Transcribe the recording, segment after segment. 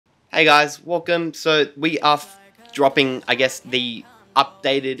Hey guys, welcome. So we are dropping, I guess, the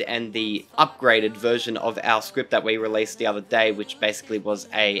updated and the upgraded version of our script that we released the other day, which basically was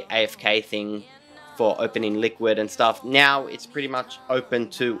a AFK thing for opening Liquid and stuff. Now it's pretty much open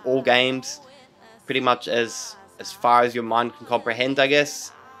to all games, pretty much as far as your mind can comprehend, I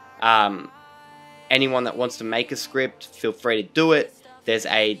guess. Anyone that wants to make a script, feel free to do it. There's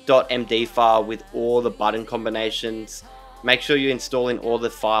a .md file with all the button combinations. Make sure you're installing all the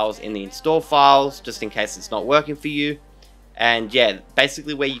files in the install files, just in case it's not working for you. And yeah,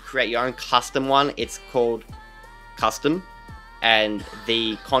 basically where you create your own custom one, it's called custom. And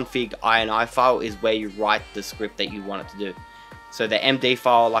the config ini file is where you write the script that you want it to do. So the MD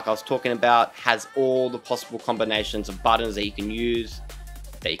file, like I was talking about, has all the possible combinations of buttons that you can use,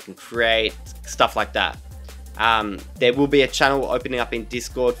 that you can create, stuff like that. There will be a channel opening up in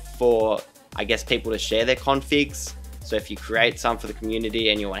Discord for, I guess, people to share their configs. So if you create some for the community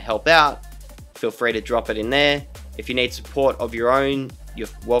and you want to help out, feel free to drop it in there. If you need support of your own, you're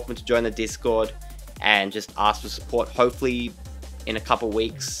welcome to join the Discord and just ask for support. Hopefully in a couple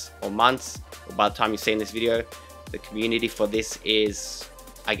weeks or months, or by the time you've seen this video, the community for this is,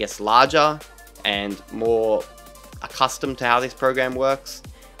 I guess, larger and more accustomed to how this program works.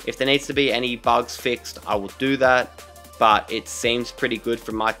 If there needs to be any bugs fixed, I will do that, but it seems pretty good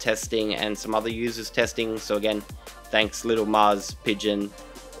from my testing and some other users testing. So again, thanks Little Muzz, Pigeon,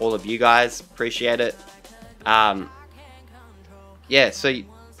 all of you guys, appreciate it. Yeah, so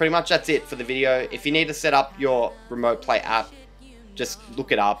pretty much that's it for the video. If you need to set up your remote play app, just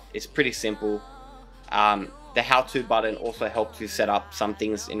look it up. It's pretty simple. The how-to button also helps you set up some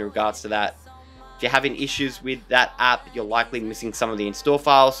things in regards to that. If you're having issues with that app, you're likely missing some of the install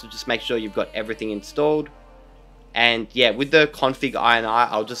files, so just make sure you've got everything installed. And yeah, with the config ini,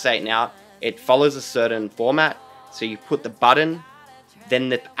 I'll just say it now, it follows a certain format. So you put the button, then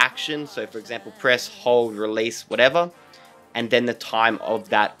the action, so for example, press, hold, release, whatever, and then the time of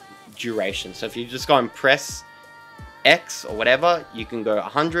that duration. So if you just go and press X or whatever, you can go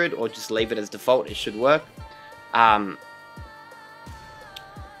 100 or just leave it as default, it should work. And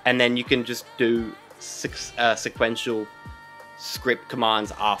then you can just do sequential script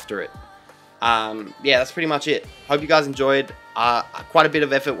commands after it. Yeah, that's pretty much it. Hope you guys enjoyed. Quite a bit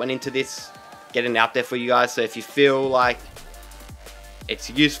of effort went into this, getting it out there for you guys. So if you feel like it's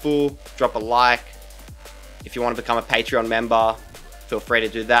useful, drop a like. If you want to become a Patreon member, feel free to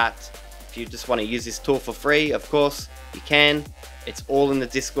do that. If you just want to use this tool for free, of course, you can. It's all in the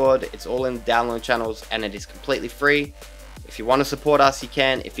Discord, it's all in the download channels, and it is completely free. If you want to support us, you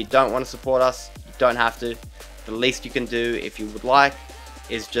can. If you don't want to support us, you don't have to. The least you can do, if you would like,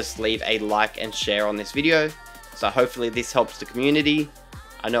 is just leave a like and share on this video. So hopefully this helps the community.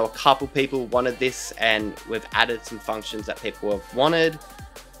 I know a couple people wanted this, and we've added some functions that people have wanted.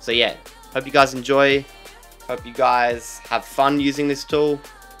 So yeah, hope you guys enjoy. Hope you guys have fun using this tool.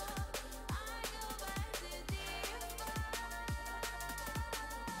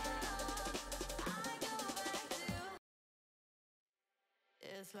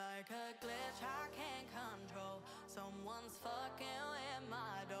 It's like a glitch I can't control. Someone's fucking with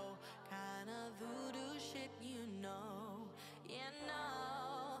my dough. Kinda voodoo shit, you know.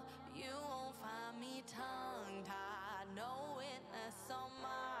 You won't find me tongue-tied. No witness on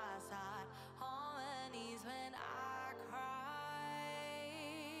my side. Harmonies when I cry.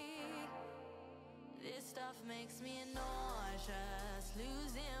 This stuff makes me nauseous,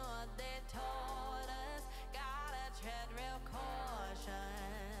 losing